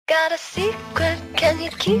Got a secret, can you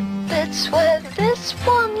keep it? Swear this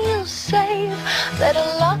one you'll save. Better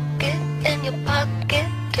lock it in your pocket,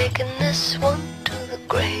 taking this one to the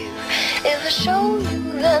grave. If I show you,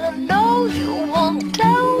 then I know you won't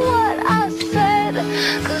tell what I said.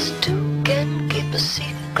 'Cause two can keep a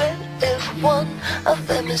secret if one of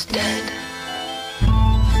them is dead.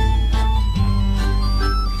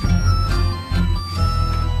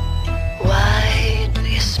 Why do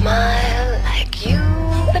you smile like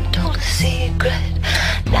you've been told a secret?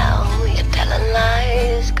 Now you're telling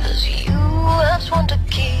lies 'cause you have sworn to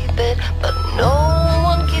keep it. But no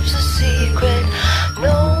one keeps a secret,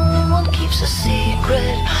 no one keeps a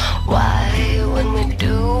secret. Why, when we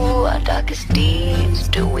do our darkest deeds,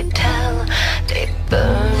 do we tell? They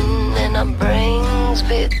burn in our brains,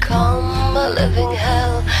 become a living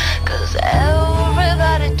hell. 'Cause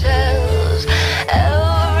everybody tells,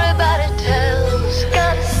 everybody tells.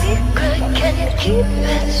 Got a secret, can you keep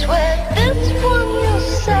it? Swear this one you'll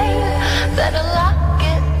save. Better lock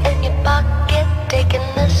it in your pocket, taking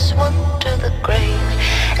this one to the grave.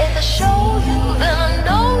 If I show you, then I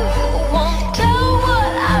know you won't tell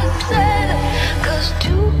what I said. 'Cause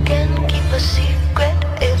two can keep a secret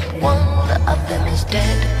if one of them is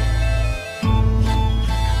dead.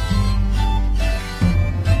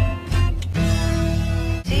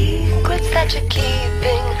 Secrets that you're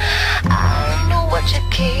keeping